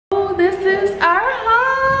this is our home.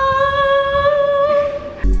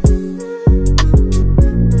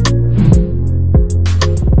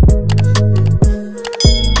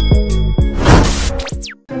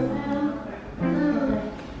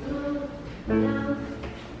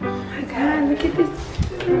 Oh my God, look at this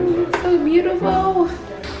room, it's so beautiful. Look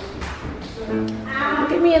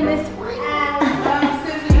at me in this one.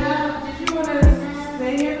 Did you want to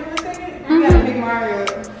stay here for a second? We gotta pick Mario up.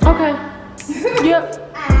 Okay. Yep.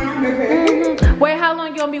 Okay. Wait, how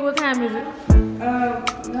long you gonna be? What time is it? No.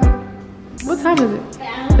 What time is it?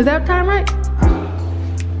 Is that time right?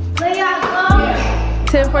 Where y'all go?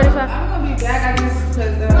 10:45. I'm gonna be back, I guess,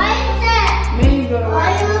 because Minnie's gonna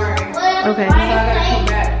work tomorrow. Okay. So I gotta come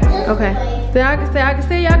back. Okay. Then I can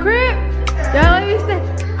stay y'all crib. Y'all let me stay.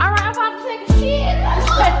 All right, I'm about to take a shit.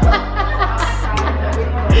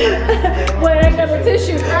 Wait, I got no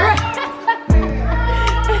tissue.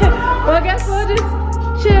 Well, I guess we'll just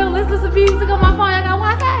chill, listen to some music on my phone. I got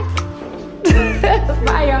Wi-Fi.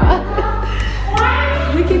 Bye, y'all.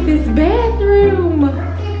 Look at this bathroom.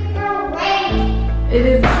 It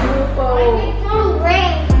is beautiful.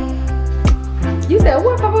 You said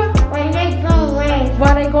what, Papa?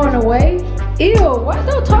 Why they going away? Ew, why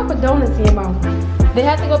don't talk with donuts in your mouth? They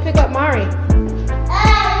have to go pick up Mari.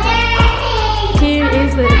 Here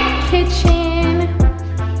is the kitchen.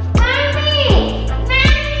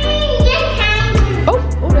 Oh,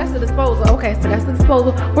 that's the disposal. Okay, so that's the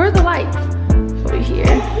disposal. Where's the lights? Over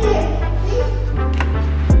here.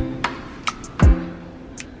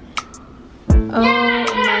 Oh my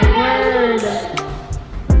word.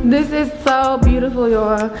 This is so beautiful,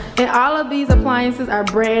 y'all. And all of these appliances are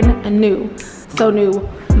brand new. So new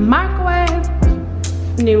microwave,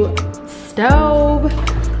 new stove,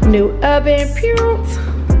 new oven.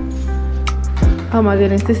 Oh my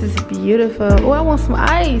goodness, this is beautiful. Oh, I want some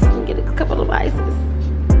ice. Let me get a couple of ices.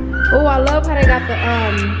 Oh, I love how they got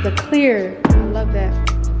the clear. I love that.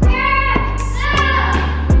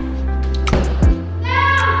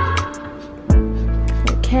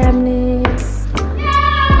 The cabinets.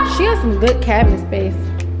 She has some good cabinet space.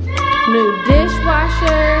 New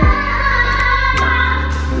dishwasher.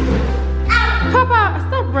 Papa,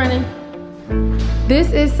 stop running.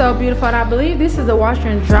 This is so beautiful, and I believe this is a washer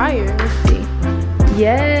and dryer. Let's see.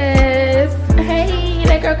 Yes. Hey,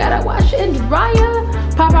 that girl got a washer and dryer.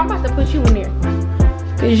 Papa, I'm about to put you in there.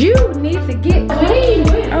 Cause you need to get clean.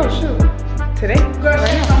 Oh, shoot. Today?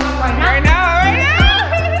 Right now.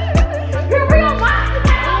 Girl, bring your mop.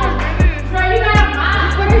 Girl, you got a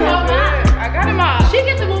mop. Bring your mop. I got him off. She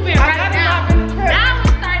gets to move in right now. Now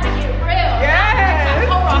it's starting to get real. Yes.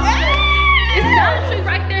 Hold on. It's Dollar Tree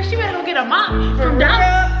right there. She better go get a mop from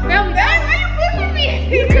Dollar. Why you pushing me?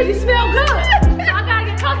 Because you smell good. So I gotta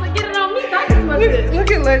get close and get it on me so I can smell good.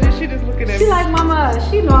 Look at Legend. She just looking at me. She like mama.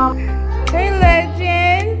 She know. Hey, Legend.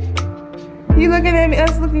 You looking at me?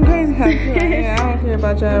 Us looking crazy? Yeah, I don't care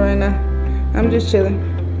about y'all right now. I'm just chilling.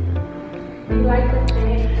 You like the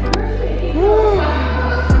thing?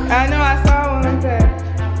 I know, I saw one like that.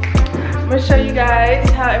 I'm gonna show you guys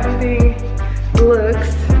how everything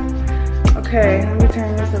looks. Okay, let me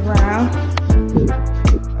turn this around.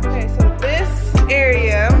 Okay, so this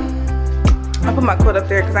area, I'll put my coat up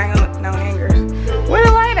there because I ain't gonna no hangers. Where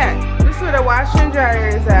the light at? This is where the washer and dryer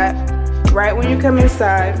is at, right when you come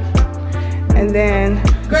inside. And then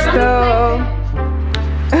the stove,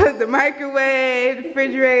 the microwave, the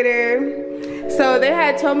refrigerator. So they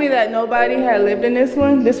had told me that nobody had lived in this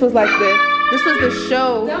one. This was like this was the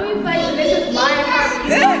show. Don't be playing, this is my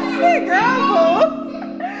apartment. Girl,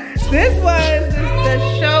 this was the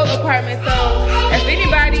show apartment. So if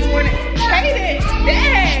anybody wanted, hate it,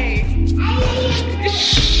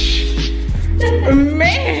 dang,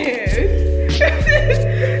 man.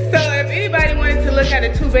 So if anybody wanted to look at a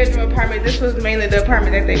 2-bedroom apartment, this was mainly the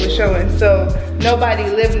apartment that they were showing. So nobody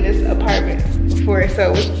lived in this apartment before.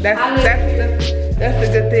 So that's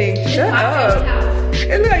a good thing. Shut up.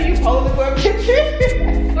 It look like you posing for a picture.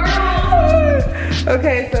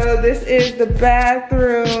 Okay, so this is the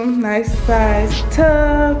bathroom. Nice size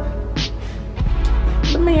tub.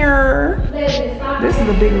 The mirror. This is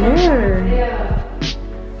a big mirror.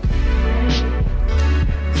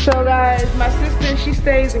 So guys, my sister, she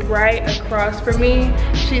stays right across from me.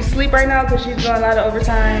 She's asleep right now because she's doing a lot of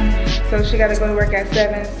overtime. So she gotta go to work at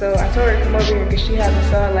 7. So I told her to come over here because she hasn't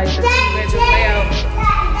saw like the layout.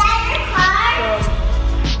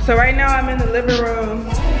 So right now I'm in the living room.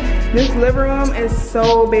 This living room is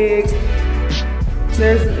so big.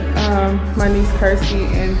 There's my niece Kirsty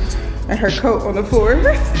and her coat on the floor.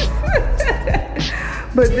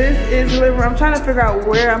 But this is the living room. I'm trying to figure out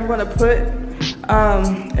where I'm gonna put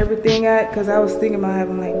everything at, because I was thinking about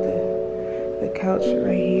having like the The couch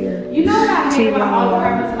right here. You know what I hate TV about all on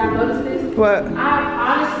the apartments, and I noticed this? What?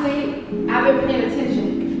 I've been paying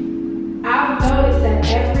attention. I've noticed that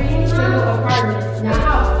every single apartment, not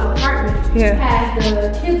house, apartment, has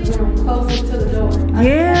the kids' room closest to the door.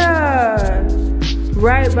 Yeah.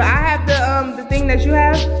 Right, but I have the thing that you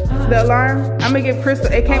have, the alarm. I'm gonna get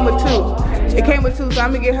Crystal. It came with 2. Okay, It came with 2, so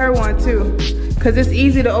I'm gonna get her one too. Cause it's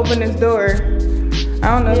easy to open this door. I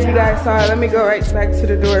don't know if you guys saw it. Let me go right back to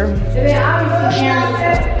the door. And then obviously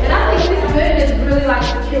cameras. And I think this bed is really like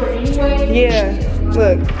secure anyway. Yeah,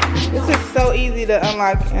 look, this is so easy to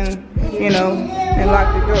unlock and, you know, and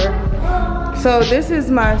lock the door. So this is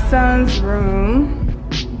my son's room.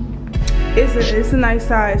 It's a nice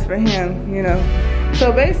size for him, you know.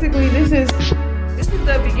 So basically this is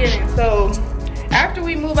the beginning. So after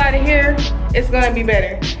we move out of here, it's gonna be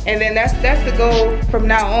better. And then that's the goal from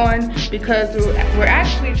now on, because we're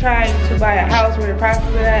actually trying to buy a house. We're in the process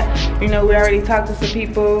of that. You know, we already talked to some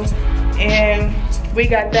people and we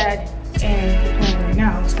got that in the plan right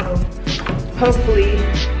now. So hopefully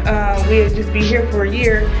we'll just be here for a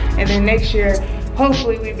year, and then next year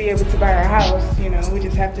hopefully we'll be able to buy our house. You know, we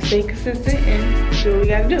just have to stay consistent and do what we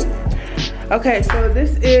gotta do. Okay, so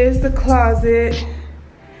this is the closet.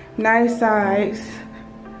 Nice size.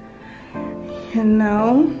 You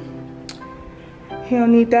know, he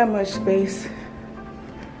don't need that much space.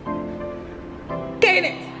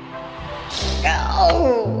 Cadence!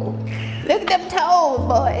 Oh, look at them toes,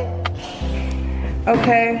 boy.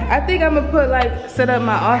 Okay, I think I'm gonna set up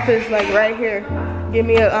my office like right here. Give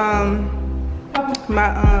me a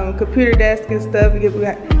my computer desk and stuff.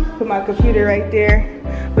 Put my computer right there.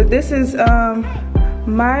 But this is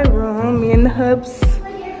my room, me and the hubs.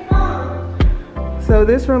 So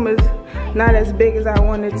this room is not as big as I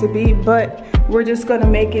want it to be, but we're just gonna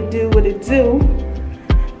make it do what it do,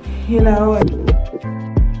 you know.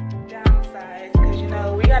 Downsize, cause you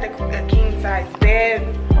know we got a king size bed,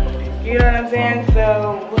 you know what I'm saying?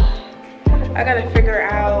 So I gotta figure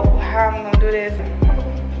out how I'm gonna do this.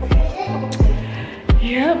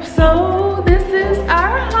 Yep, so this is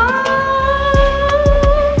our home,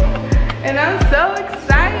 and I'm so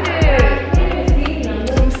excited.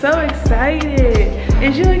 I'm so excited.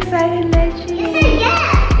 Is you excited, Legend?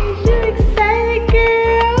 Yeah. Is you excited,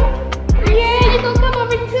 girl? Yeah, you gonna come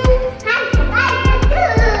over too?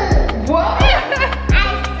 What?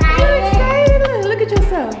 You excited? Look at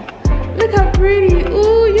yourself. Look how pretty.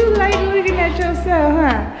 Ooh, you like looking at yourself,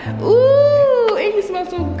 huh? Ooh, and you smell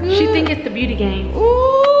so good. She think it's the beauty game.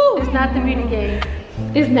 Ooh. It's not the beauty game.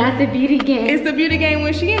 It's not the beauty game. It's the beauty game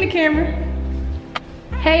when she in the camera.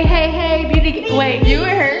 Hey, beauty game. Wait, You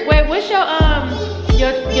and her. wait, what's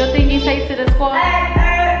your thing you say to the squad?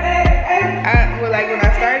 Well, like when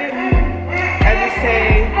I started, I just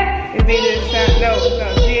say it's either no,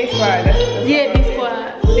 DA squad. That's Yeah, D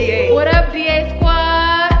squad. DA. What up, DA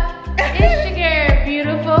squad? It's your girl,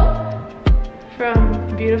 Beautiful.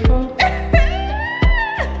 From Beautiful.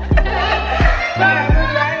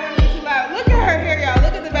 Look at her hair, y'all.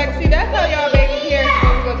 Look at the back. See, that's how y'all baby hair is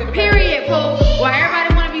when we go to the Period, Pooh. Why everybody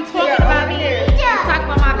wanna be talking about me? Talk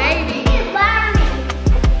about my baby.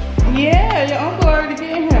 Yeah, your uncle already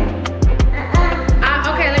did him.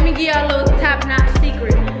 Okay, let me give y'all a little top-notch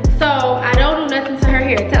secret. So I don't do nothing to her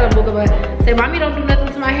hair. Tell them, Booga, but say, mommy don't do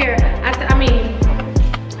nothing to my hair. I mean,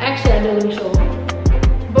 actually I do. Let me show them.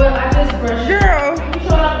 But I just brush. Girl.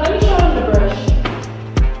 Let me show them the brush.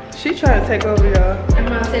 She trying to take over, y'all. I'm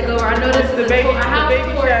gonna take over. I know this is The a baby- tour, a house the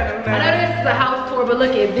baby tour. shadow now. I know this is a house tour, but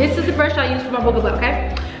look at this is the brush I use for my Booga,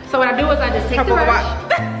 okay? So what I do is I just take the brush.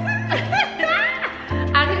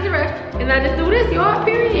 I take the brush and I just do this, y'all.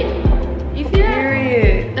 Period. You see that?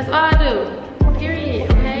 Period. That's all I do.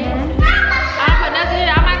 Period. Okay. I put nothing in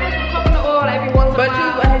it. I might put some coconut oil every once in a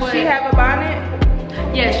while. But she have a bonnet?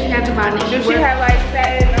 Yeah, she has a bonnet. Does she have like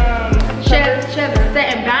satin She has a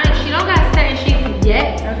satin bonnet. She don't got satin sheets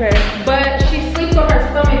yet. Okay. But she sleeps on her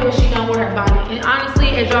stomach when she don't wear her bonnet. And honestly,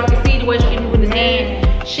 as y'all can see the way she moving his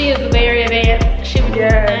hand, she is very advanced. She was doing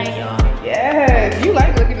the thing, y'all. Yes. You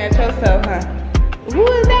like looking at yourself, huh? Who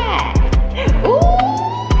is that? Ooh,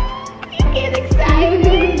 you get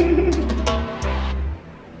excited.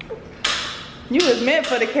 You was meant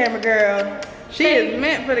for the camera, girl. She is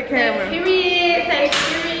meant for the camera. Period. Say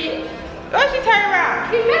period. Oh, she turned around.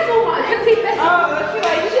 He messing with her. He messing. Oh, she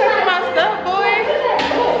like, you touching my stuff, boy.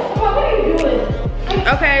 What are you doing?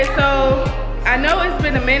 Okay, so I know it's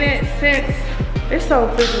been a minute since, it's so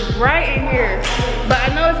freaking bright in here, but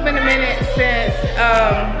I know it's been a minute since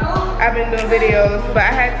I've been doing videos, but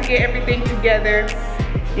I had to get everything together,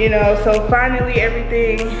 you know, so finally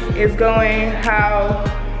everything is going how,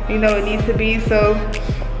 you know, it needs to be. So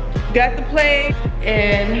got the play,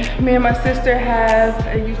 and me and my sister have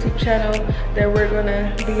a YouTube channel that we're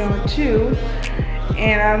gonna be on too.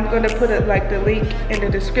 And I'm gonna put like the link in the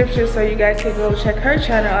description so you guys can go check her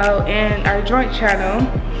channel out and our joint channel.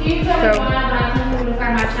 Can you tell me why when I tell people to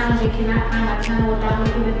find my channel, they cannot find my channel without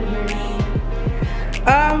looking at your name?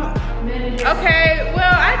 Okay,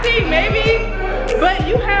 well I think maybe, but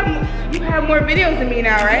you have more videos than me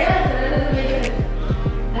now, right? Yes, that doesn't make sense.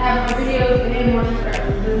 I have more videos and more subscribers.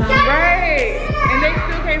 Right, and they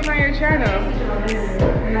still can't find your channel.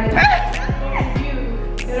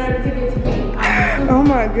 Oh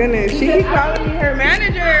my goodness, she keep calling me her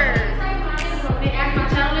manager. They ask my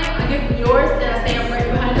channel name, I give them yours, then I say I'm right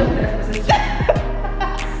behind them. That's my sister.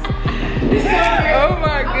 Oh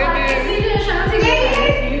my goodness.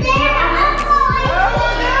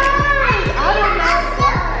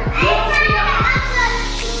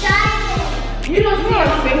 You don't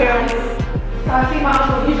see him. I see my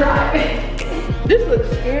uncle, he driving. This looks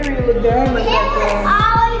scary to look down like that.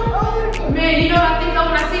 Man, you know what I think of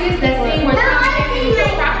when I see this? That scene where Tommy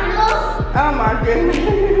gets property. Oh my goodness.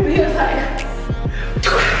 He was like,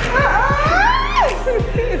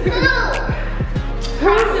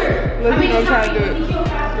 Look, he's gonna try to do it.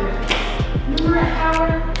 Remember that power?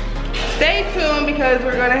 Stay tuned because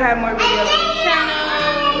we're gonna have more videos on the channel.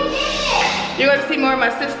 You're gonna see more of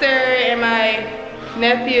my sister and my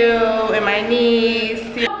nephew and my niece.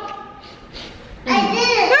 She's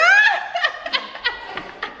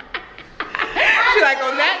like,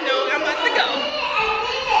 on that note, I'm about to go.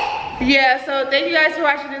 Yeah, so thank you guys for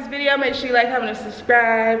watching this video. Make sure you like, comment, and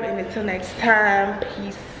subscribe. And until next time,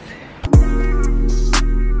 peace